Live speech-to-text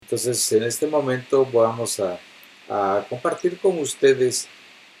Entonces, en este momento vamos a compartir con ustedes,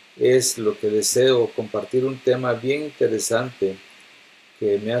 es lo que deseo, compartir un tema bien interesante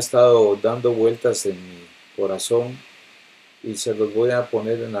que me ha estado dando vueltas en mi corazón y se los voy a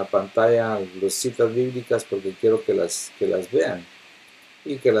poner en la pantalla, las citas bíblicas, porque quiero que las vean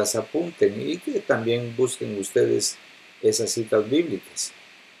y que las apunten y que también busquen ustedes esas citas bíblicas.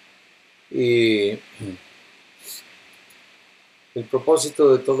 Y el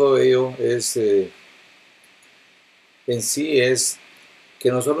propósito de todo ello es, en sí, es que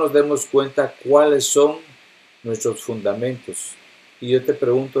nosotros nos demos cuenta cuáles son nuestros fundamentos. Y yo te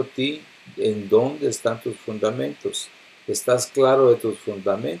pregunto a ti, ¿en dónde están tus fundamentos? ¿Estás claro de tus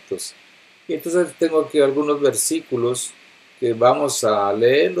fundamentos? Y entonces tengo aquí algunos versículos que vamos a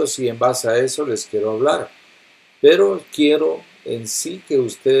leerlos y en base a eso les quiero hablar. Pero quiero en sí que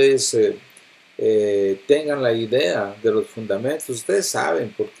ustedes tengan la idea de los fundamentos. Ustedes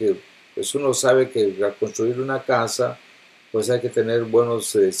saben, porque pues uno sabe que al construir una casa, pues hay que tener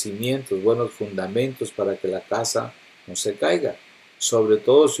buenos cimientos, buenos fundamentos para que la casa no se caiga. Sobre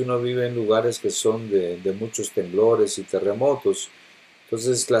todo si uno vive en lugares que son de muchos temblores y terremotos.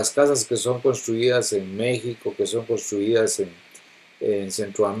 Entonces las casas que son construidas en México, que son construidas en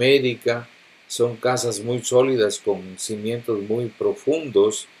Centroamérica, son casas muy sólidas con cimientos muy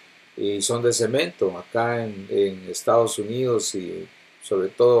profundos y son de cemento. Acá en Estados Unidos y sobre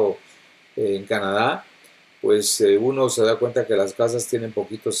todo en Canadá, pues uno se da cuenta que las casas tienen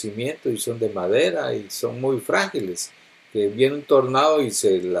poquito cimiento y son de madera y son muy frágiles, que viene un tornado y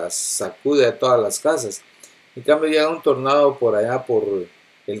se las sacude a todas las casas. En cambio llega un tornado por allá por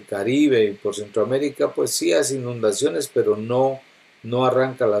el Caribe y por Centroamérica, pues sí hace inundaciones, pero no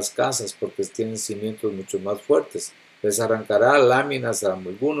arranca las casas porque tienen cimientos mucho más fuertes. Les arrancará láminas a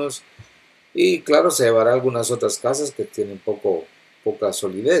algunos y claro, se llevará algunas otras casas que tienen poca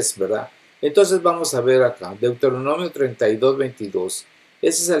solidez, ¿verdad? Entonces vamos a ver acá, Deuteronomio 32:22.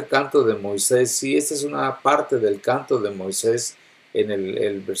 Ese es el canto de Moisés y esta es una parte del canto de Moisés en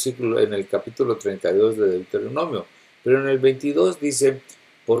en el capítulo 32 de Deuteronomio. Pero en el 22 dice,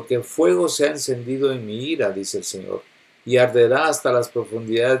 porque fuego se ha encendido en mi ira, dice el Señor, y arderá hasta las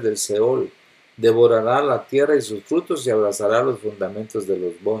profundidades del Seol. Devorará la tierra y sus frutos y abrazará los fundamentos de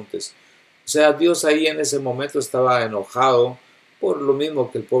los montes. O sea, Dios ahí en ese momento estaba enojado por lo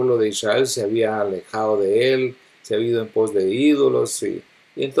mismo que el pueblo de Israel se había alejado de él, se había ido en pos de ídolos y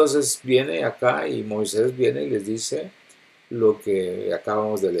entonces viene acá y Moisés viene y les dice lo que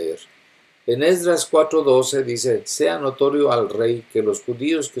acabamos de leer. En Esdras 4:12 dice, sea notorio al rey que los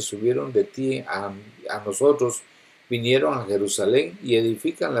judíos que subieron de ti a nosotros vinieron a Jerusalén y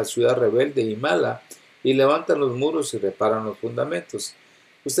edifican la ciudad rebelde y mala y levantan los muros y reparan los fundamentos.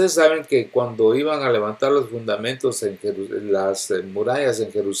 Ustedes saben que cuando iban a levantar los fundamentos en las murallas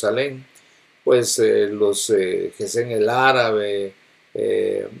en Jerusalén, pues los Gesén el árabe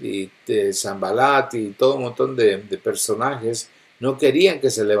y Sanbalat y todo un montón de personajes no querían que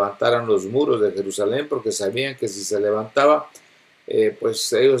se levantaran los muros de Jerusalén porque sabían que si se levantaba,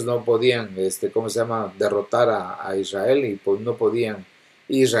 pues ellos no podían, ¿cómo se llama?, derrotar a Israel y pues no podían,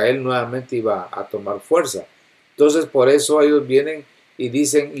 Israel nuevamente iba a tomar fuerza. Entonces por eso ellos vienen y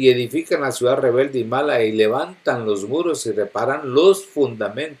dicen, y edifican la ciudad rebelde y mala y levantan los muros y reparan los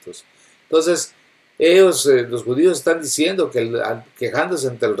fundamentos. Entonces ellos, los judíos están diciendo, quejándose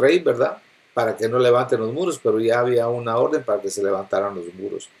ante el rey, ¿verdad?, para que no levanten los muros, pero ya había una orden para que se levantaran los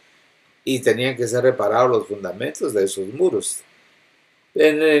muros y tenían que ser reparados los fundamentos de esos muros.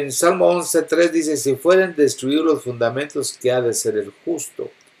 En Salmo 11:3 dice, si fueren destruidos los fundamentos, ¿qué ha de ser el justo?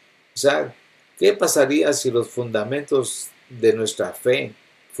 O sea, ¿qué pasaría si los fundamentos de nuestra fe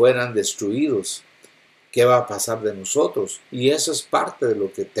fueran destruidos? ¿Qué va a pasar de nosotros? Y eso es parte de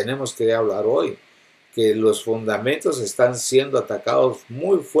lo que tenemos que hablar hoy, que los fundamentos están siendo atacados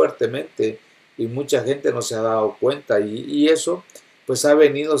muy fuertemente y mucha gente no se ha dado cuenta y eso pues ha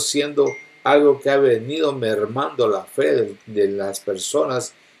venido siendo algo que ha venido mermando la fe de las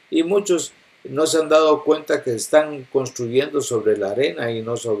personas y muchos no se han dado cuenta que están construyendo sobre la arena y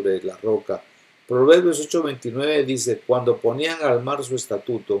no sobre la roca. Proverbios 8:29 dice, cuando ponían al mar su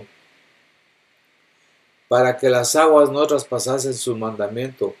estatuto, para que las aguas no traspasasen su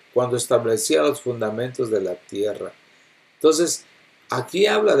mandamiento, cuando establecía los fundamentos de la tierra. Entonces, aquí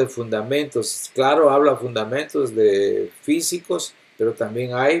habla de fundamentos, claro, habla fundamentos de físicos, pero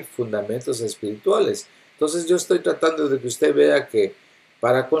también hay fundamentos espirituales. Entonces, yo estoy tratando de que usted vea que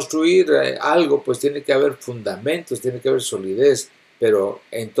para construir algo, pues tiene que haber fundamentos, tiene que haber solidez, pero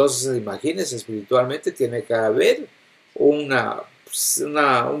entonces, imagínese, espiritualmente tiene que haber un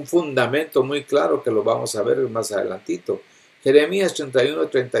fundamento muy claro que lo vamos a ver más adelantito. Jeremías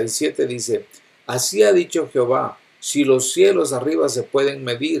 31:37 dice, así ha dicho Jehová, si los cielos arriba se pueden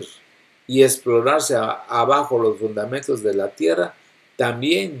medir y explorarse abajo los fundamentos de la tierra,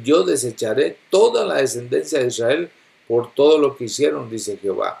 también yo desecharé toda la descendencia de Israel por todo lo que hicieron, dice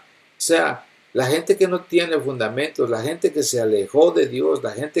Jehová. O sea, la gente que no tiene fundamentos, la gente que se alejó de Dios,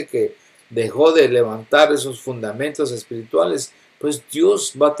 la gente que dejó de levantar esos fundamentos espirituales, pues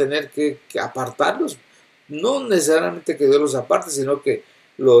Dios va a tener que apartarlos. No necesariamente que Dios los aparte, sino que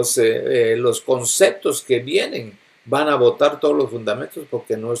los conceptos que vienen van a botar todos los fundamentos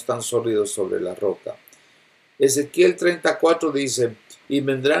porque no están sólidos sobre la roca. Ezequiel 34 dice, y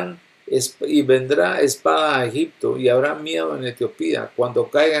vendrá espada a Egipto, y habrá miedo en Etiopía, cuando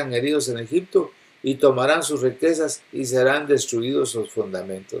caigan heridos en Egipto, y tomarán sus riquezas, y serán destruidos sus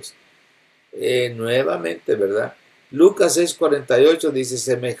fundamentos. Nuevamente, ¿verdad? Lucas 6:48 dice,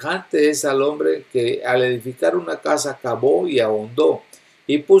 semejante es al hombre que al edificar una casa cavó y ahondó,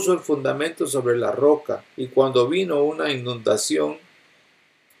 y puso el fundamento sobre la roca, y cuando vino una inundación,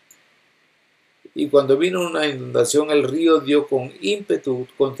 el río dio con ímpetu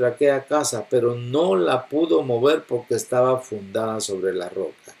contra aquella casa, pero no la pudo mover porque estaba fundada sobre la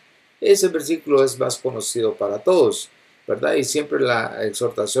roca. Ese versículo es más conocido para todos, ¿verdad? Y siempre la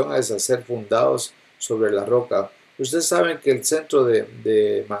exhortación es a ser fundados sobre la roca. Ustedes saben que el centro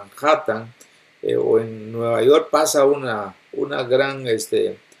de Manhattan o en Nueva York pasa una gran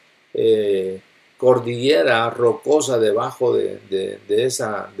cordillera rocosa debajo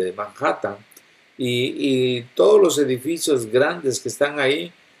de Manhattan. Y todos los edificios grandes que están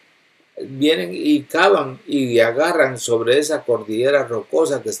ahí vienen y cavan y agarran sobre esa cordillera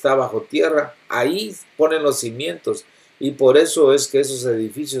rocosa que está bajo tierra, ahí ponen los cimientos, y por eso es que esos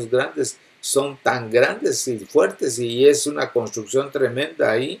edificios grandes son tan grandes y fuertes, y es una construcción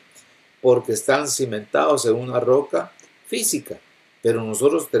tremenda ahí porque están cimentados en una roca física, pero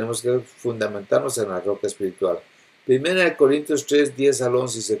nosotros tenemos que fundamentarnos en la roca espiritual. Primera de Corintios 3, 10 al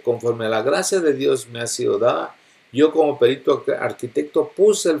 11 dice, conforme a la gracia de Dios me ha sido dada, yo como perito arquitecto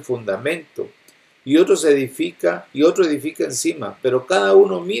puse el fundamento, y otro edifica encima, pero cada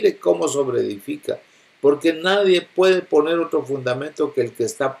uno mire cómo sobreedifica, porque nadie puede poner otro fundamento que el que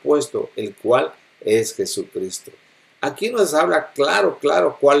está puesto, el cual es Jesucristo. Aquí nos habla claro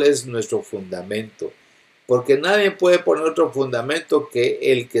cuál es nuestro fundamento, porque nadie puede poner otro fundamento que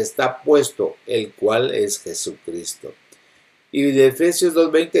el que está puesto, el cual es Jesucristo. Y de Efesios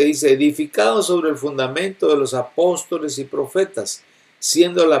 2:20 dice, edificado sobre el fundamento de los apóstoles y profetas,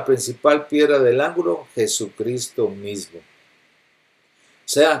 siendo la principal piedra del ángulo Jesucristo mismo. O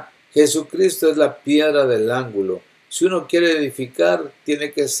sea, Jesucristo es la piedra del ángulo. Si uno quiere edificar,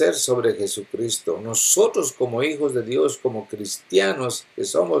 tiene que ser sobre Jesucristo. Nosotros como hijos de Dios, como cristianos que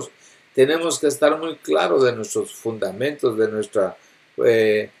somos, tenemos que estar muy claros de nuestros fundamentos, de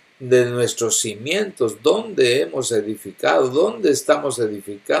nuestros cimientos, dónde hemos edificado, dónde estamos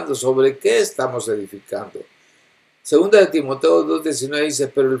edificando, sobre qué estamos edificando. Segunda de Timoteo 2:19 dice,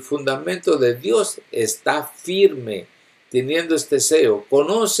 pero el fundamento de Dios está firme, teniendo este sello,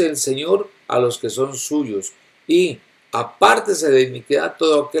 conoce el Señor a los que son suyos, y apártese de iniquidad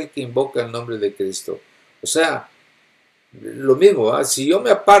todo aquel que invoca el nombre de Cristo. O sea, lo mismo, ¿eh? Si yo me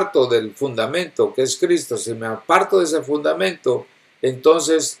aparto del fundamento que es Cristo, si me aparto de ese fundamento,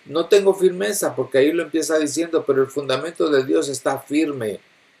 entonces no tengo firmeza, porque ahí lo empieza diciendo, pero el fundamento de Dios está firme,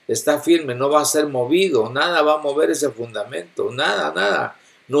 no va a ser movido, nada va a mover ese fundamento, nada.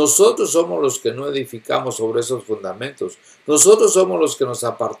 Nosotros somos los que no edificamos sobre esos fundamentos, nosotros somos los que nos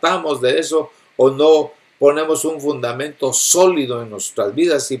apartamos de eso o no ponemos un fundamento sólido en nuestras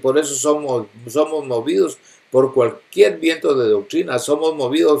vidas, y por eso somos movidos por cualquier viento de doctrina, somos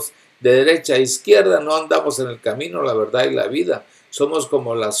movidos de derecha a izquierda, no andamos en el camino, la verdad y la vida. Somos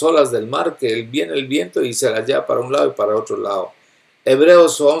como las olas del mar, que viene el viento y se las lleva para un lado y para otro lado.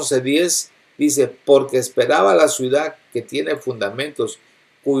 Hebreos 11:10 dice, porque esperaba la ciudad que tiene fundamentos,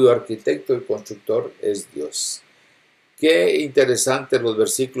 cuyo arquitecto y constructor es Dios. Qué interesantes los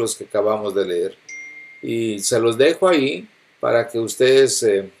versículos que acabamos de leer. Y se los dejo ahí para que ustedes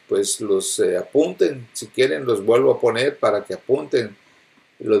pues los apunten. Si quieren los vuelvo a poner para que apunten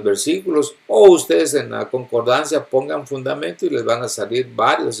los versículos, o ustedes en la concordancia pongan fundamento y les van a salir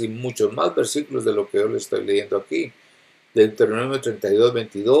varios y muchos más versículos de lo que yo les estoy leyendo aquí. Deuteronomio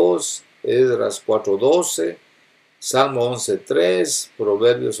 32:22, Esdras 4:12, Salmo 11:3,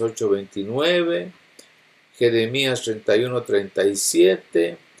 Proverbios 8:29, Jeremías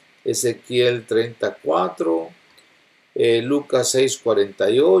 31:37, Ezequiel 34, Lucas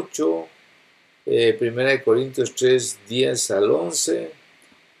 6:48, 1 Corintios 3:10 al 11,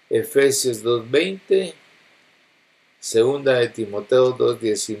 Efesios 2:20, Segunda de Timoteo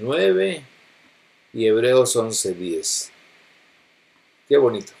 2:19 y Hebreos 11:10. Qué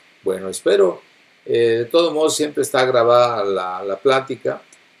bonito. Bueno, espero, de todos modos siempre está grabada la plática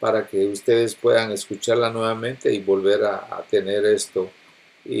para que ustedes puedan escucharla nuevamente y volver a tener esto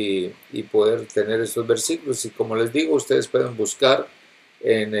y poder tener estos versículos. Y como les digo, ustedes pueden buscar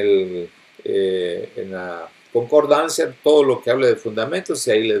en la concordancia todo lo que hable de fundamentos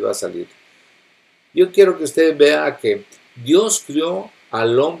y ahí les va a salir. Yo quiero que ustedes vean que Dios crió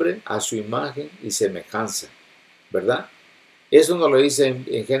al hombre a su imagen y semejanza, ¿verdad? Eso nos lo dice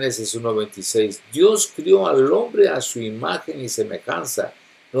en Génesis 1:26. Dios crió al hombre a su imagen y semejanza.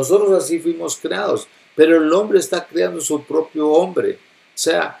 Nosotros así fuimos creados, pero el hombre está creando su propio hombre. O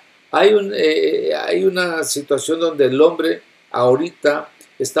sea, hay una situación donde el hombre ahorita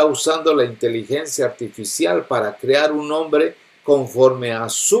está usando la inteligencia artificial para crear un hombre conforme a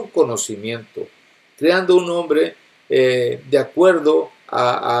su conocimiento, creando un hombre de acuerdo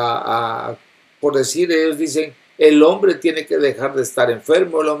por decir, ellos dicen, el hombre tiene que dejar de estar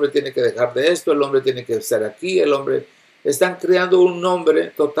enfermo, el hombre tiene que dejar de esto, el hombre tiene que estar aquí, el hombre... Están creando un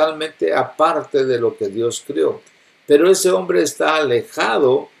hombre totalmente aparte de lo que Dios creó. Pero ese hombre está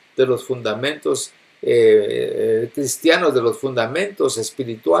alejado de los fundamentos cristianos, de los fundamentos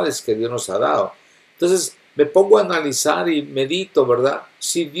espirituales que Dios nos ha dado. Entonces me pongo a analizar y medito, ¿verdad?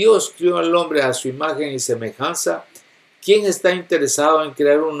 Si Dios creó al hombre a su imagen y semejanza, ¿quién está interesado en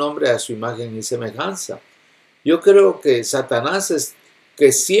crear un hombre a su imagen y semejanza? Yo creo que Satanás es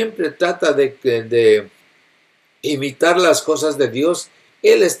que siempre trata de imitar las cosas de Dios.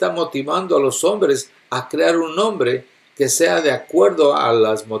 Él está motivando a los hombres a crear un hombre que sea de acuerdo a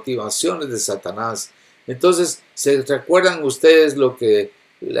las motivaciones de Satanás. Entonces, ¿se recuerdan ustedes lo que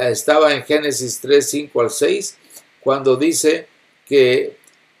estaba en Génesis 3:5 al 6? Cuando dice que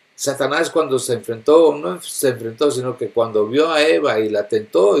Satanás cuando se enfrentó, no se enfrentó, sino que cuando vio a Eva y la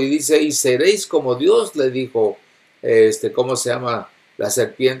tentó y dice, y seréis como Dios, le dijo, ¿cómo se llama? La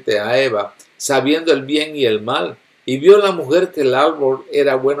serpiente a Eva, sabiendo el bien y el mal. Y vio la mujer que el árbol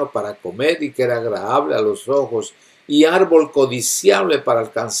era bueno para comer y que era agradable a los ojos y árbol codiciable para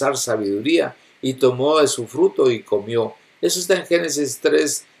alcanzar sabiduría, y tomó de su fruto y comió. Eso está en Génesis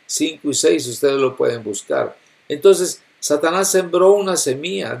 3:5 y 6, ustedes lo pueden buscar. Entonces, Satanás sembró una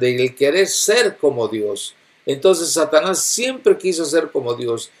semilla del querer ser como Dios. Entonces Satanás siempre quiso ser como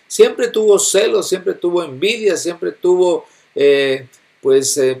Dios, siempre tuvo celos, siempre tuvo envidia, siempre tuvo,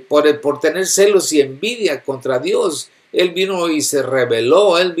 por tener celos y envidia contra Dios. Él vino y se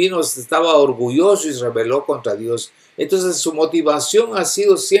rebeló, estaba orgulloso y se rebeló contra Dios. Entonces su motivación ha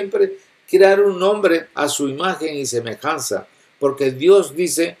sido siempre crear un hombre a su imagen y semejanza, porque Dios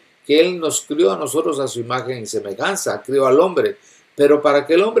dice que Él nos crió a nosotros a su imagen y semejanza, crió al hombre, pero para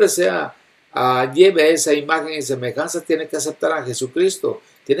que el hombre lleve esa imagen y semejanza, tiene que aceptar a Jesucristo,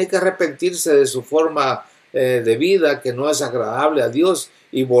 tiene que arrepentirse de su forma de vida que no es agradable a Dios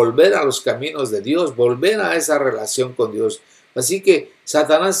y volver a los caminos de Dios, volver a esa relación con Dios. Así que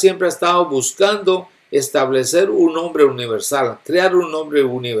Satanás siempre ha estado buscando establecer un hombre universal, crear un hombre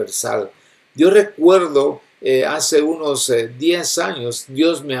universal. Yo recuerdo hace unos 10 años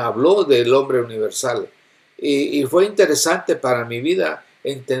Dios me habló del hombre universal y fue interesante para mi vida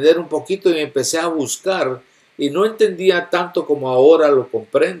entender un poquito y empecé a buscar y no entendía tanto como ahora lo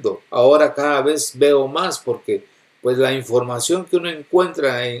comprendo. Ahora cada vez veo más porque pues la información que uno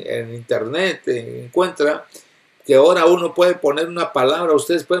encuentra en internet, encuentra que ahora uno puede poner una palabra,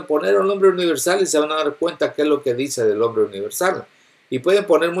 ustedes pueden poner un hombre universal y se van a dar cuenta qué es lo que dice del hombre universal. Y pueden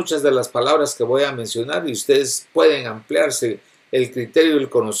poner muchas de las palabras que voy a mencionar y ustedes pueden ampliarse el criterio y el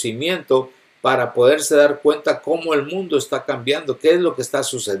conocimiento para poderse dar cuenta cómo el mundo está cambiando, qué es lo que está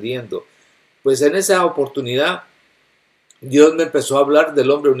sucediendo. Pues en esa oportunidad Dios me empezó a hablar del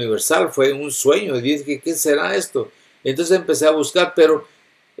hombre universal, fue un sueño y dije, ¿qué será esto? Entonces empecé a buscar, pero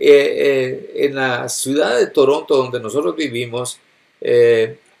en la ciudad de Toronto donde nosotros vivimos,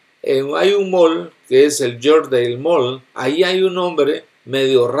 hay un mall que es el Yorkdale Mall. Ahí hay un hombre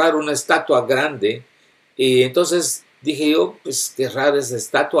medio raro, una estatua grande, y entonces dije yo, pues qué rara esa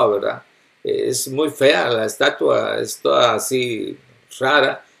estatua, ¿verdad? Es muy fea la estatua, es toda así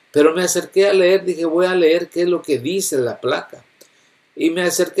rara, pero me acerqué a leer, dije voy a leer qué es lo que dice la placa, y me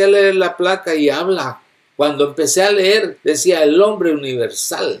acerqué a leer la placa y habla. Cuando empecé a leer decía el hombre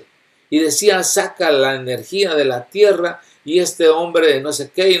universal y decía saca la energía de la tierra y este hombre no sé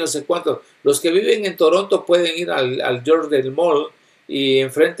qué y no sé cuánto. Los que viven en Toronto pueden ir al Yorkdale Mall y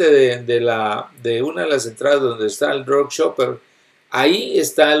enfrente de una de las entradas donde está el Drug Shopper, ahí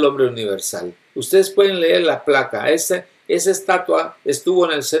está el hombre universal. Ustedes pueden leer la placa. Esa estatua estuvo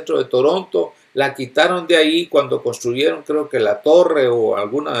en el centro de Toronto, la quitaron de ahí cuando construyeron, creo que la torre o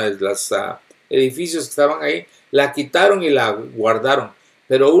alguna de los edificios que estaban ahí, la quitaron y la guardaron.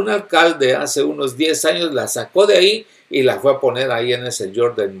 Pero un alcalde hace unos 10 años la sacó de ahí y la fue a poner ahí en ese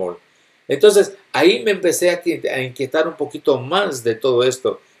Jordan Mall. Entonces, ahí me empecé a inquietar un poquito más de todo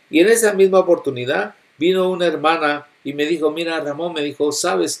esto. Y en esa misma oportunidad vino una hermana y me dijo, mira, Ramón, me dijo,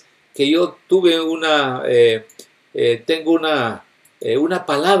 sabes que yo tuve tengo una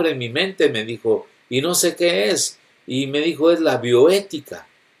palabra en mi mente, me dijo, y no sé qué es. Y me dijo, es la bioética.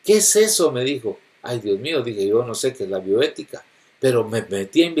 ¿Qué es eso? Me dijo. Ay, Dios mío, dije, yo no sé qué es la bioética, pero me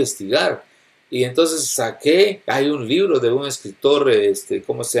metí a investigar. Y entonces hay un libro de un escritor,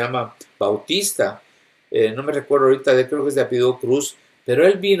 ¿cómo se llama? Bautista, no me recuerdo ahorita, creo que es de apellido Cruz, pero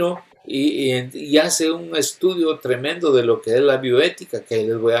él vino y hace un estudio tremendo de lo que es la bioética, que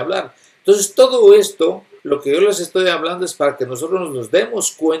les voy a hablar. Entonces, todo esto, lo que yo les estoy hablando es para que nosotros nos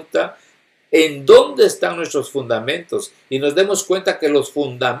demos cuenta en dónde están nuestros fundamentos y nos demos cuenta que los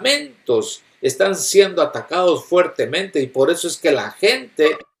fundamentos están siendo atacados fuertemente y por eso es que la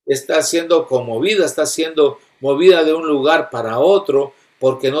gente está siendo conmovida, está siendo movida de un lugar para otro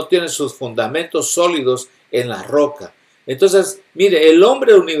porque no tiene sus fundamentos sólidos en la roca. Entonces, mire, el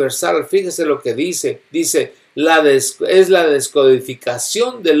hombre universal, fíjese lo que dice, es la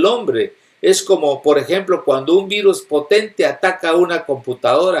descodificación del hombre. Es como, por ejemplo, cuando un virus potente ataca una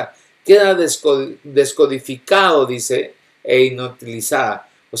computadora, queda descodificado, dice, e inutilizada.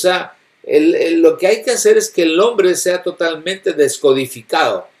 O sea, lo que hay que hacer es que el hombre sea totalmente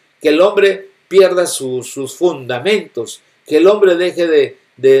descodificado, que el hombre pierda sus fundamentos, que el hombre deje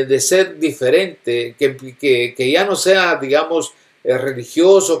de ser diferente, que ya no sea, digamos,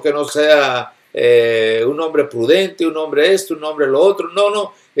 religioso, que no sea un hombre prudente, un hombre esto, un hombre lo otro.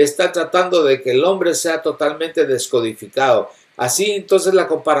 No, está tratando de que el hombre sea totalmente descodificado. Así, entonces, la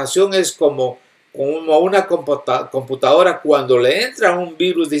comparación es como una computadora cuando le entra un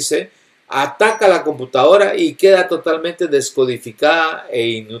virus, dice, ataca la computadora y queda totalmente descodificada e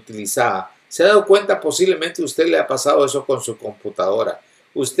inutilizada. ¿Se ha dado cuenta? Posiblemente usted le ha pasado eso con su computadora.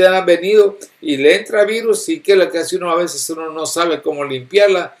 Usted ha venido y le entra virus y ¿qué es lo que hace uno? A veces uno no sabe cómo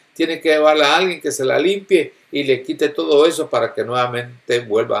limpiarla, tiene que llevarla a alguien que se la limpie y le quite todo eso para que nuevamente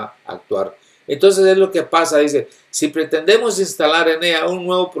vuelva a actuar. Entonces es lo que pasa, dice, si pretendemos instalar en ella un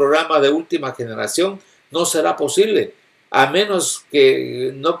nuevo programa de última generación, no será posible, a menos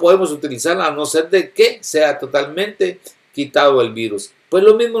que no podemos utilizarla, a no ser de que sea totalmente quitado el virus. Pues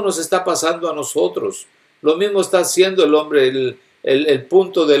lo mismo nos está pasando a nosotros, lo mismo está haciendo el hombre, el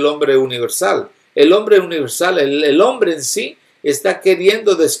punto del hombre universal. El hombre universal, el hombre en sí, está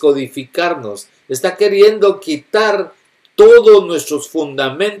queriendo descodificarnos, está queriendo quitar todos nuestros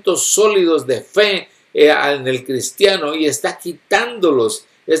fundamentos sólidos de fe en el cristiano y está quitándolos,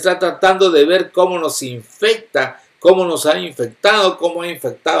 está tratando de ver cómo nos infecta, cómo nos ha infectado, cómo ha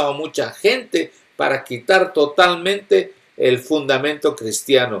infectado a mucha gente para quitar totalmente el fundamento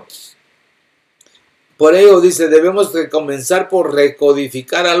cristiano. Por ello dice, debemos de comenzar por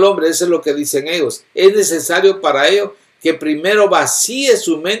recodificar al hombre, eso es lo que dicen ellos. Es necesario para ello que primero vacíe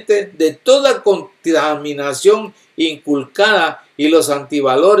su mente de toda contaminación inculcada y los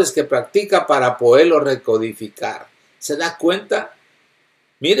antivalores que practica para poderlo recodificar. ¿Se da cuenta?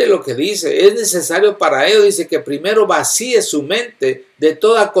 Mire lo que dice, es necesario para ello, dice que primero vacíe su mente de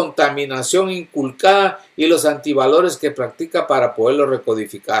toda contaminación inculcada y los antivalores que practica para poderlo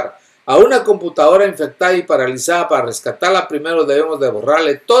recodificar. A una computadora infectada y paralizada, para rescatarla primero debemos de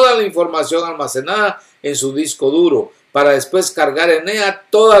borrarle toda la información almacenada en su disco duro, para después cargar en ella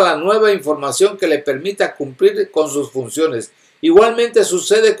toda la nueva información que le permita cumplir con sus funciones. Igualmente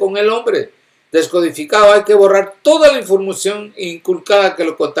sucede con el hombre descodificado. Hay que borrar toda la información inculcada que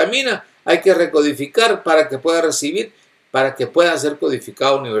lo contamina, hay que recodificar para que pueda recibir, para que pueda ser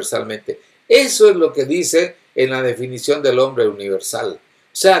codificado universalmente. Eso es lo que dice en la definición del hombre universal.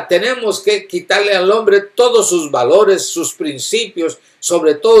 O sea, tenemos que quitarle al hombre todos sus valores, sus principios,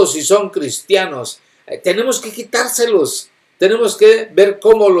 sobre todo si son cristianos. Tenemos que quitárselos. Tenemos que ver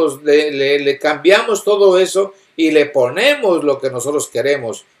cómo le cambiamos todo eso y le ponemos lo que nosotros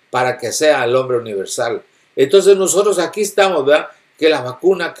queremos para que sea el hombre universal. Entonces nosotros aquí estamos, ¿verdad? Que la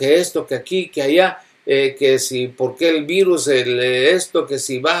vacuna, que esto, que aquí, que allá, que si, ¿por qué el virus, esto, que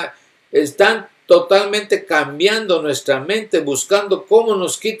si va? Están totalmente cambiando nuestra mente, buscando cómo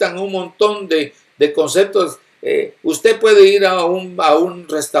nos quitan un montón de conceptos. Usted puede ir a un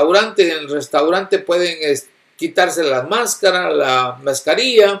restaurante, en el restaurante pueden quitarse la máscara, la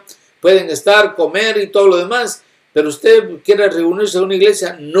mascarilla, pueden comer y todo lo demás, pero usted quiere reunirse en una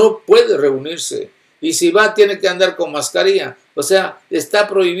iglesia, no puede reunirse. Y si va, tiene que andar con mascarilla. O sea, está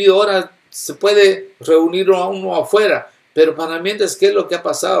prohibido ahora se puede reunir a uno afuera, pero para mientras, ¿qué es lo que ha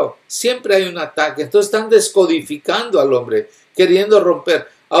pasado? Siempre hay un ataque. Entonces están descodificando al hombre, queriendo romper.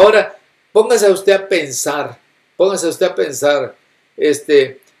 Ahora, póngase usted a pensar,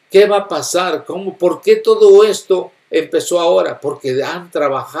 ¿qué va a pasar? ¿Cómo? ¿Por qué todo esto empezó ahora? Porque han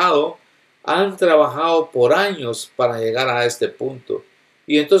trabajado por años para llegar a este punto.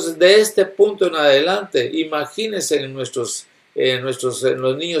 Y entonces de este punto en adelante, imagínense en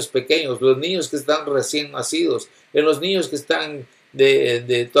los niños pequeños, los niños que están recién nacidos, en los niños que están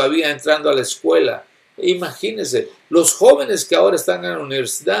todavía entrando a la escuela. Imagínense, los jóvenes que ahora están en la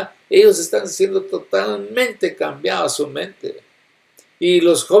universidad, ellos están siendo totalmente cambiados su mente. Y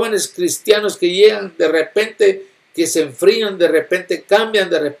los jóvenes cristianos que llegan de repente, que se enfrían, de repente cambian,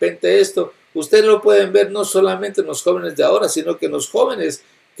 de repente esto. Ustedes lo pueden ver no solamente en los jóvenes de ahora, sino que en los jóvenes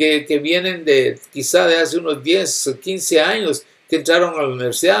que vienen quizá de hace unos 10 o 15 años, que entraron a la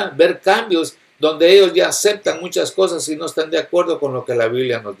universidad, ver cambios donde ellos ya aceptan muchas cosas y no están de acuerdo con lo que la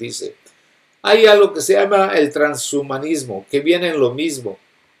Biblia nos dice. Hay algo que se llama el transhumanismo, que viene en lo mismo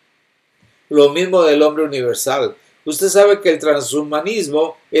del hombre universal. Usted sabe que el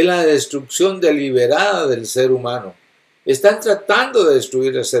transhumanismo es la destrucción deliberada del ser humano. Están tratando de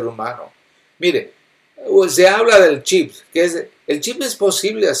destruir el ser humano. Mire, se habla del chip, el chip es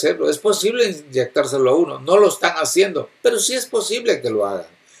posible hacerlo, es posible inyectárselo a uno, no lo están haciendo, pero sí es posible que lo hagan.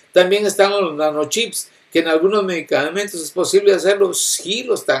 También están los nanochips, que en algunos medicamentos es posible hacerlo, sí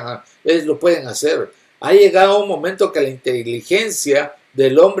lo pueden hacer. Ha llegado un momento que la inteligencia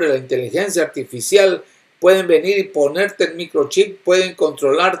del hombre, la inteligencia artificial, pueden venir y ponerte el microchip, pueden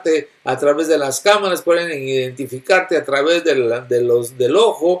controlarte a través de las cámaras, pueden identificarte a través del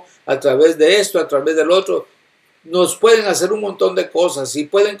ojo, a través de esto, a través del otro. Nos pueden hacer un montón de cosas y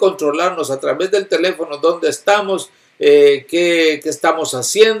pueden controlarnos a través del teléfono, dónde estamos, qué estamos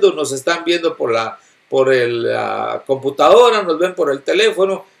haciendo, nos están viendo por la computadora, nos ven por el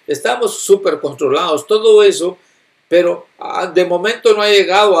teléfono, estamos súper controlados, todo eso. Pero de momento no ha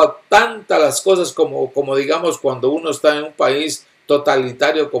llegado a tantas las cosas como digamos cuando uno está en un país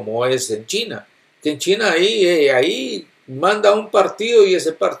totalitario como es en China. Que en China ahí manda un partido y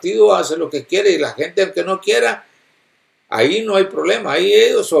ese partido hace lo que quiere y la gente aunque no quiera, ahí no hay problema, ahí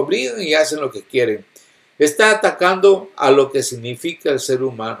ellos obligan y hacen lo que quieren. Está atacando a lo que significa el ser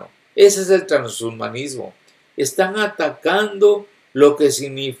humano. Ese es el transhumanismo. Están atacando lo que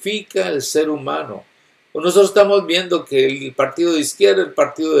significa el ser humano. Nosotros estamos viendo que el partido de izquierda, el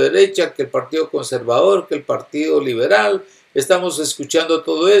partido de derecha, que el partido conservador, que el partido liberal, estamos escuchando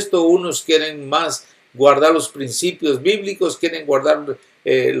todo esto. Unos quieren más guardar los principios bíblicos, quieren guardar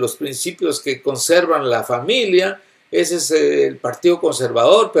los principios que conservan la familia. Ese es el partido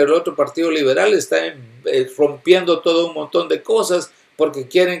conservador, pero el otro partido liberal está rompiendo todo un montón de cosas porque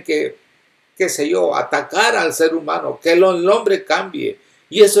quieren qué sé yo, atacar al ser humano, que el hombre cambie.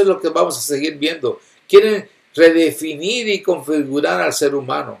 Y eso es lo que vamos a seguir viendo. Quieren redefinir y configurar al ser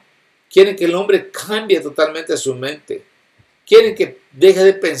humano. Quieren que el hombre cambie totalmente su mente. Quieren que deje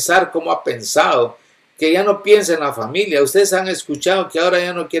de pensar como ha pensado, que ya no piense en la familia. Ustedes han escuchado que ahora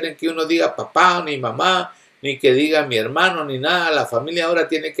ya no quieren que uno diga papá ni mamá, ni que diga mi hermano ni nada. La familia ahora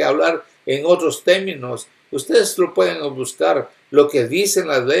tiene que hablar en otros términos. Ustedes lo pueden buscar, lo que dicen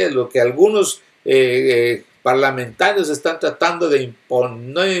las leyes, lo que algunos parlamentarios están tratando de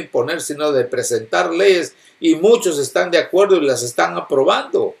no imponer, sino de presentar leyes y muchos están de acuerdo y las están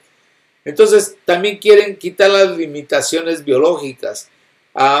aprobando. Entonces también quieren quitar las limitaciones biológicas.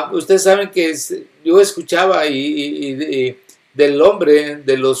 Ustedes saben que yo escuchaba del hombre,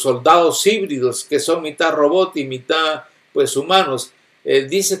 de los soldados híbridos que son mitad robot y mitad pues humanos.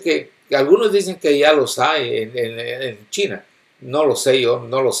 Dice que algunos dicen que ya los hay en China. No lo sé yo,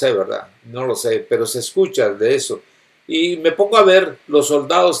 no lo sé, ¿verdad? No lo sé, pero se escucha de eso. Y me pongo a ver los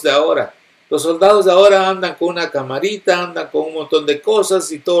soldados de ahora. Los soldados de ahora andan con una camarita, andan con un montón de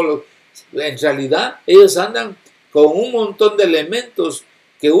cosas y todo. En realidad, ellos andan con un montón de elementos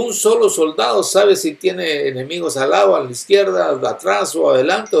que un solo soldado sabe si tiene enemigos al lado, a la izquierda, atrás o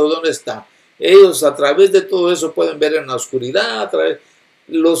adelante o dónde está. Ellos a través de todo eso pueden ver en la oscuridad.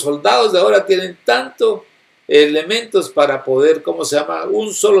 Los soldados de ahora tienen tanto elementos para poder,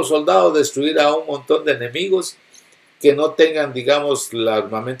 un solo soldado destruir a un montón de enemigos que no tengan, digamos, el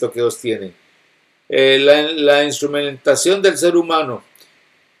armamento que ellos tienen. La instrumentación del ser humano.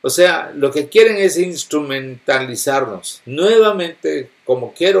 O sea, lo que quieren es instrumentalizarnos. Nuevamente,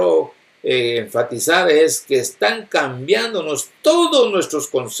 como quiero enfatizar, es que están cambiándonos todos nuestros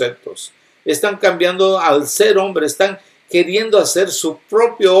conceptos. Están cambiando al ser hombre, están queriendo hacer su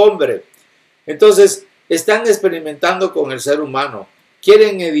propio hombre. Entonces, están experimentando con el ser humano.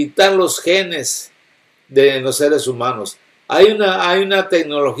 quieren editar los genes de los seres humanos. Hay una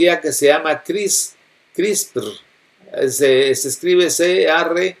tecnología que se llama CRISPR, se escribe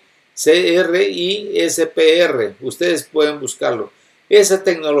CRISPR, ustedes pueden buscarlo. Esa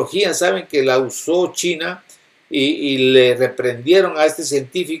tecnología, saben que la usó China y le reprendieron a este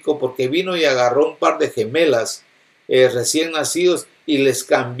científico porque vino y agarró un par de gemelas recién nacidos y les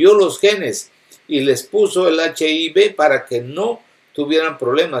cambió los genes y les puso el HIV para que no tuvieran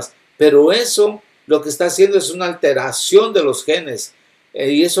problemas. Pero eso lo que está haciendo es una alteración de los genes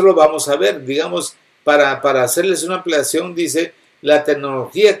y eso lo vamos a ver. Digamos, para hacerles una ampliación, dice, la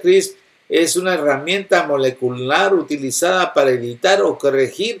tecnología CRISPR es una herramienta molecular utilizada para editar o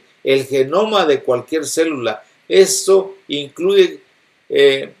corregir el genoma de cualquier célula. Esto incluye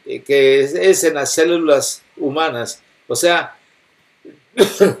que es en las células humanas. O sea,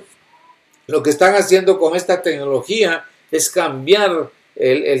 lo que están haciendo con esta tecnología es cambiar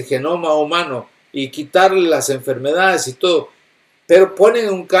el genoma humano y quitarle las enfermedades y todo. Pero ponen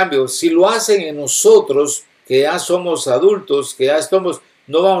un cambio. Si lo hacen en nosotros, que ya somos adultos, que ya somos,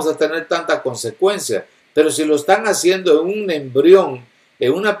 no vamos a tener tanta consecuencia. Pero si lo están haciendo en un embrión,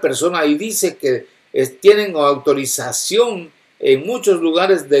 en una persona, y dice que tienen autorización en muchos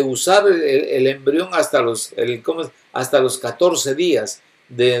lugares de usar el embrión hasta los 14 días,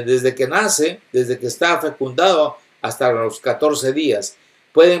 desde que nace, desde que está fecundado hasta los 14 días.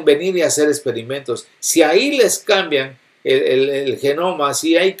 Pueden venir y hacer experimentos. Si ahí les cambian el genoma,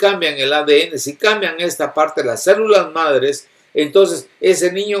 si ahí cambian el ADN, si cambian esta parte de las células madres, entonces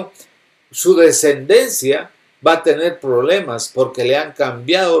ese niño, su descendencia va a tener problemas porque le han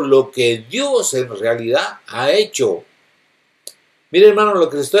cambiado lo que Dios en realidad ha hecho. Mire, hermano, lo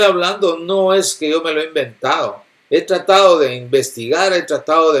que les estoy hablando no es que yo me lo he inventado. He tratado de investigar, he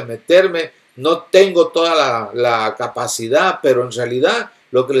tratado de meterme, no tengo toda la capacidad, pero en realidad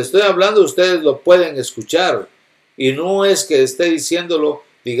lo que les estoy hablando ustedes lo pueden escuchar. Y no es que esté diciéndolo,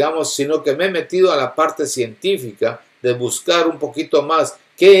 digamos, sino que me he metido a la parte científica de buscar un poquito más.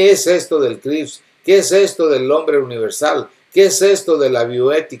 ¿Qué es esto del CRISPR? ¿Qué es esto del hombre universal? ¿Qué es esto de la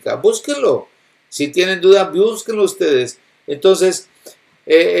bioética? Búsquenlo. Si tienen duda, búsquenlo ustedes. Entonces,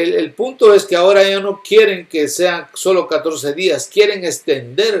 el punto es que ahora ya no quieren que sean solo 14 días, quieren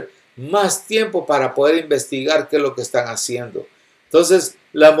extender más tiempo para poder investigar qué es lo que están haciendo. Entonces,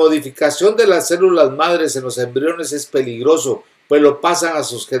 la modificación de las células madres en los embriones es peligroso, pues lo pasan a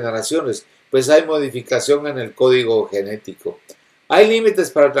sus generaciones, pues hay modificación en el código genético. Hay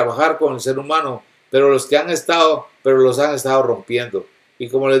límites para trabajar con el ser humano, pero los han estado rompiendo. Y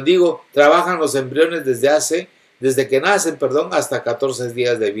como les digo, trabajan los embriones desde que nacen, hasta 14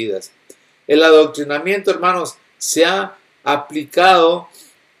 días de vida. El adoctrinamiento, hermanos, se ha aplicado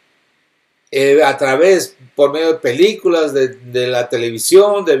a través, por medio de películas, de la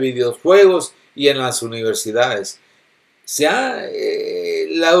televisión, de videojuegos y en las universidades. Se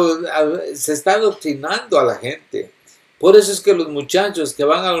está adoctrinando a la gente. Por eso es que los muchachos que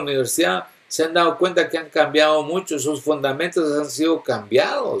van a la universidad se han dado cuenta que han cambiado mucho, sus fundamentos han sido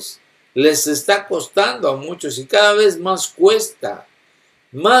cambiados. Les está costando a muchos y cada vez más cuesta.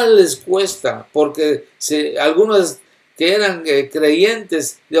 Más les cuesta porque algunos que eran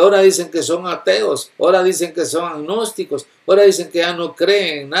creyentes y ahora dicen que son ateos, ahora dicen que son agnósticos, ahora dicen que ya no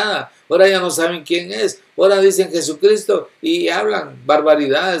creen en nada, ahora ya no saben quién es, ahora dicen Jesucristo y hablan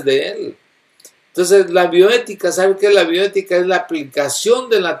barbaridades de él. Entonces la bioética, ¿sabe qué es la bioética? Es la aplicación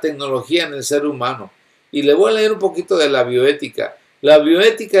de la tecnología en el ser humano. Y le voy a leer un poquito de la bioética. La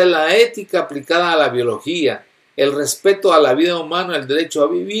bioética es la ética aplicada a la biología, el respeto a la vida humana, el derecho a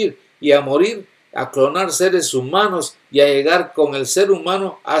vivir y a morir, a clonar seres humanos y a llegar con el ser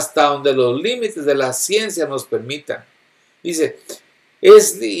humano hasta donde los límites de la ciencia nos permitan. Dice,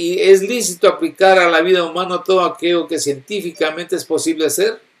 ¿es lícito aplicar a la vida humana todo aquello que científicamente es posible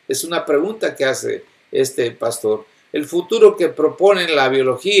hacer? Es una pregunta que hace este pastor. El futuro que proponen la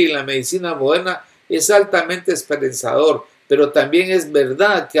biología y la medicina moderna es altamente esperanzador, pero también es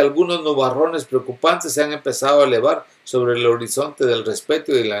verdad que algunos nubarrones preocupantes se han empezado a elevar sobre el horizonte del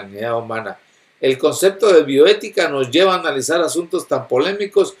respeto y de la dignidad humana. El concepto de bioética nos lleva a analizar asuntos tan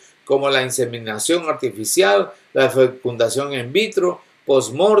polémicos como la inseminación artificial, la fecundación in vitro,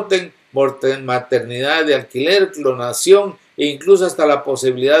 post-mortem, maternidad de alquiler, clonación e incluso hasta la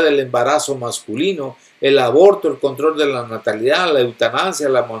posibilidad del embarazo masculino, el aborto, el control de la natalidad, la eutanasia,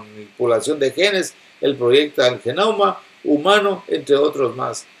 la manipulación de genes, el proyecto del genoma humano, entre otros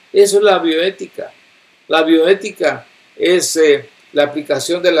más. Eso es la bioética. La bioética es la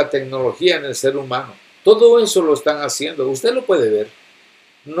aplicación de la tecnología en el ser humano. Todo eso lo están haciendo. Usted lo puede ver.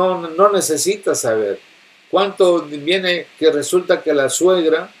 No necesita saber. ¿Cuánto viene que resulta que la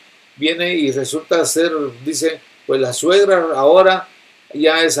suegra viene y resulta ser, dice, pues la suegra ahora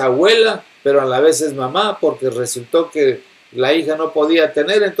ya es abuela, pero a la vez es mamá, porque resultó que la hija no podía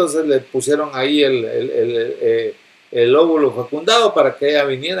tener, entonces le pusieron ahí el óvulo fecundado para que ella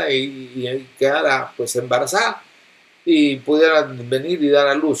viniera y quedara pues embarazada y pudiera venir y dar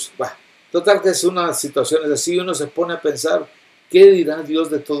a luz. Bah, total que es una situación así, uno se pone a pensar, ¿qué dirá Dios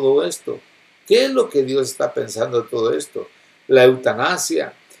de todo esto? ¿Qué es lo que Dios está pensando de todo esto? La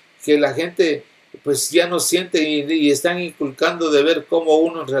eutanasia, que la gente pues ya no siente y están inculcando de ver cómo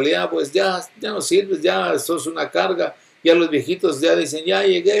uno en realidad pues ya no sirve, ya sos una carga, ya los viejitos ya dicen, ya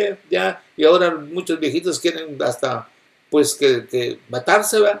llegué, ya, y ahora muchos viejitos quieren hasta pues que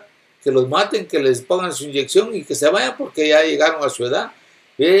matarse, ¿verdad? Que los maten, que les pongan su inyección y que se vayan porque ya llegaron a su edad.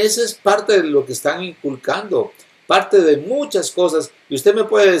 Esa es parte de lo que están inculcando, parte de muchas cosas. Y usted me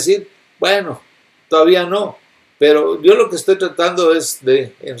puede decir, bueno, todavía no, pero yo lo que estoy tratando es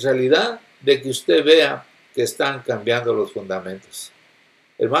de, en realidad, de que usted vea que están cambiando los fundamentos.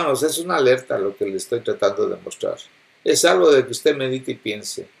 Hermanos, es una alerta lo que le estoy tratando de mostrar. Es algo de que usted medite y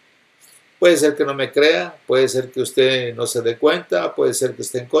piense. Puede ser que no me crea, puede ser que usted no se dé cuenta, puede ser que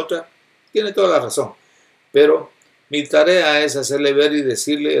esté en contra. Tiene toda la razón. Pero mi tarea es hacerle ver y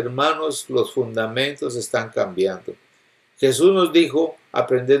decirle, hermanos, los fundamentos están cambiando. Jesús nos dijo,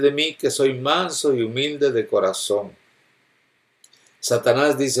 aprended de mí que soy manso y humilde de corazón.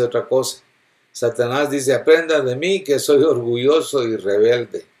 Satanás dice otra cosa. Satanás dice, aprenda de mí que soy orgulloso y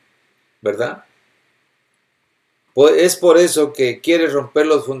rebelde. ¿Verdad? Es por eso que quiere romper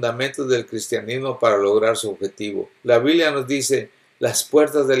los fundamentos del cristianismo para lograr su objetivo. La Biblia nos dice, las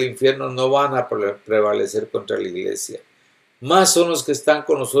puertas del infierno no van a prevalecer contra la iglesia. Más son los que están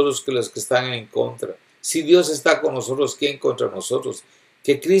con nosotros que los que están en contra. Si Dios está con nosotros, ¿quién contra nosotros?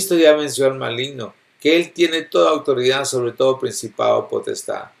 Que Cristo ya venció al maligno, que Él tiene toda autoridad sobre todo principado o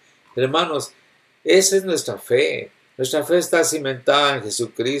potestad. Hermanos, esa es nuestra fe. Nuestra fe está cimentada en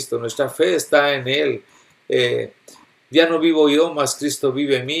Jesucristo, nuestra fe está en Él. Ya no vivo yo, mas Cristo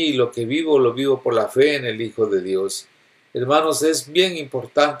vive en mí, y lo que vivo lo vivo por la fe en el Hijo de Dios. Hermanos, es bien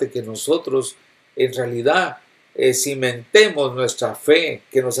importante que nosotros en realidad cimentemos nuestra fe,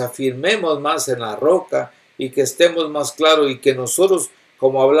 que nos afirmemos más en la roca y que estemos más claros y que nosotros,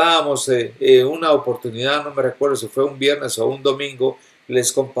 como hablábamos una oportunidad, no me recuerdo si fue un viernes o un domingo,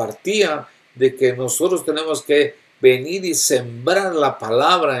 les compartía de que nosotros tenemos que venir y sembrar la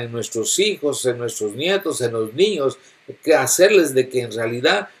palabra en nuestros hijos, en nuestros nietos, en los niños, que hacerles de que en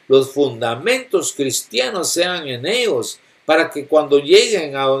realidad los fundamentos cristianos sean en ellos, para que cuando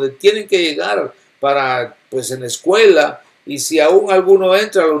lleguen a donde tienen que llegar, para pues en la escuela, y si aún alguno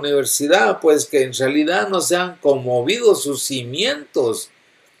entra a la universidad, pues que en realidad no sean conmovidos sus cimientos,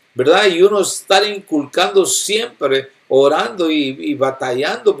 ¿verdad? Y uno estar inculcando siempre, orando y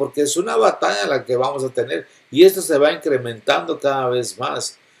batallando, porque es una batalla la que vamos a tener, y esto se va incrementando cada vez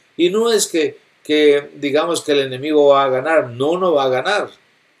más. Y no es que digamos que el enemigo va a ganar, no va a ganar,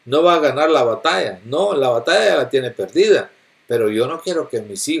 no va a ganar la batalla, no, la batalla ya la tiene perdida, pero yo no quiero que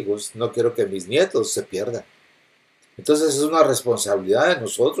mis hijos, no quiero que mis nietos se pierdan. Entonces es una responsabilidad de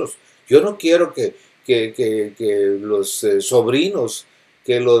nosotros. Yo no quiero que los sobrinos,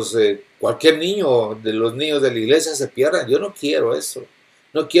 que cualquier niño de los niños de la iglesia se pierdan. Yo no quiero eso.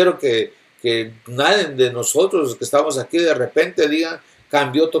 No quiero que nadie de nosotros que estamos aquí de repente digan,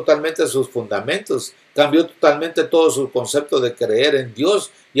 cambió totalmente sus fundamentos, cambió totalmente todo su concepto de creer en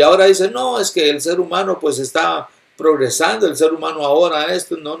Dios. Y ahora dice, no, es que el ser humano pues está progresando, el ser humano ahora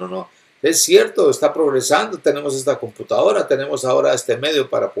esto, no. Es cierto, está progresando, tenemos esta computadora, tenemos ahora este medio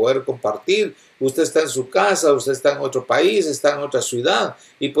para poder compartir. Usted está en su casa, usted está en otro país, está en otra ciudad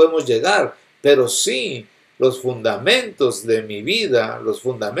y podemos llegar. Pero sí, los fundamentos de mi vida, los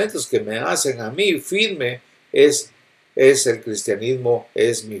fundamentos que me hacen a mí firme es el cristianismo,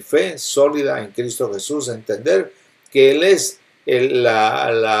 es mi fe sólida en Cristo Jesús, entender que Él es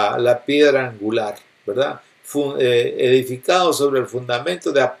la piedra angular, ¿verdad? Edificado sobre el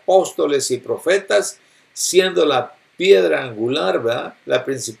fundamento de apóstoles y profetas, siendo la piedra angular, ¿verdad? La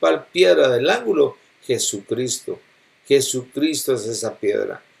principal piedra del ángulo, Jesucristo. Jesucristo es esa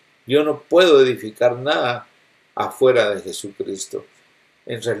piedra. Yo no puedo edificar nada afuera de Jesucristo.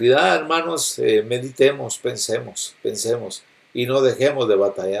 En realidad, hermanos, meditemos, pensemos y no dejemos de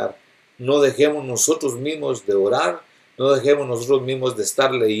batallar. No dejemos nosotros mismos de orar, no dejemos nosotros mismos de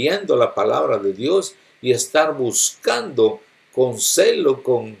estar leyendo la palabra de Dios y estar buscando con celo,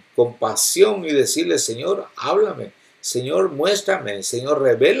 con pasión y decirle, Señor, háblame, Señor, muéstrame, Señor,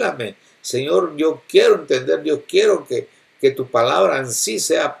 revélame, Señor, yo quiero entender, yo quiero que tu palabra en sí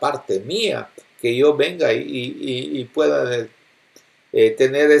sea parte mía, que yo venga y pueda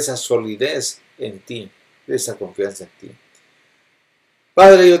tener esa solidez en ti, esa confianza en ti.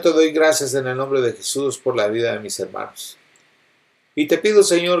 Padre, yo te doy gracias en el nombre de Jesús por la vida de mis hermanos. Y te pido,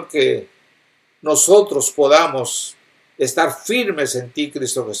 Señor, que nosotros podamos estar firmes en ti,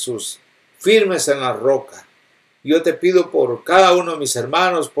 Cristo Jesús, firmes en la roca. Yo te pido por cada uno de mis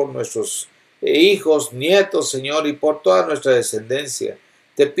hermanos, por nuestros hijos, nietos, Señor, y por toda nuestra descendencia.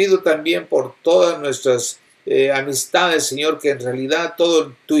 Te pido también por todas nuestras amistades, Señor, que en realidad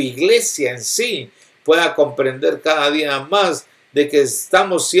toda tu iglesia en sí pueda comprender cada día más de que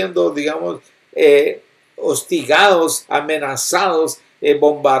estamos siendo, digamos, hostigados, amenazados,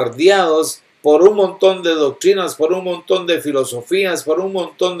 bombardeados por un montón de doctrinas, por un montón de filosofías, por un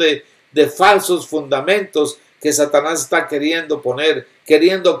montón de falsos fundamentos que Satanás está queriendo poner,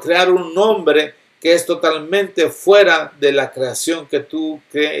 queriendo crear un nombre que es totalmente fuera de la creación que tú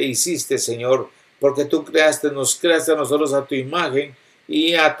hiciste, Señor, porque tú nos creaste a nosotros a tu imagen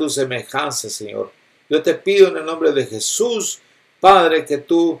y a tu semejanza, Señor. Yo te pido en el nombre de Jesús, Padre, que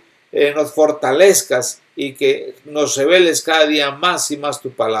tú nos fortalezcas y que nos reveles cada día más y más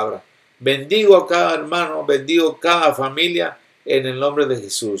tu palabra. Bendigo a cada hermano, bendigo a cada familia en el nombre de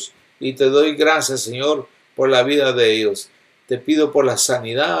Jesús. Y te doy gracias, Señor, por la vida de ellos. Te pido por la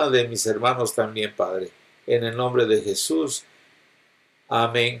sanidad de mis hermanos también, Padre. En el nombre de Jesús.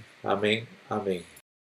 Amén, amén, amén.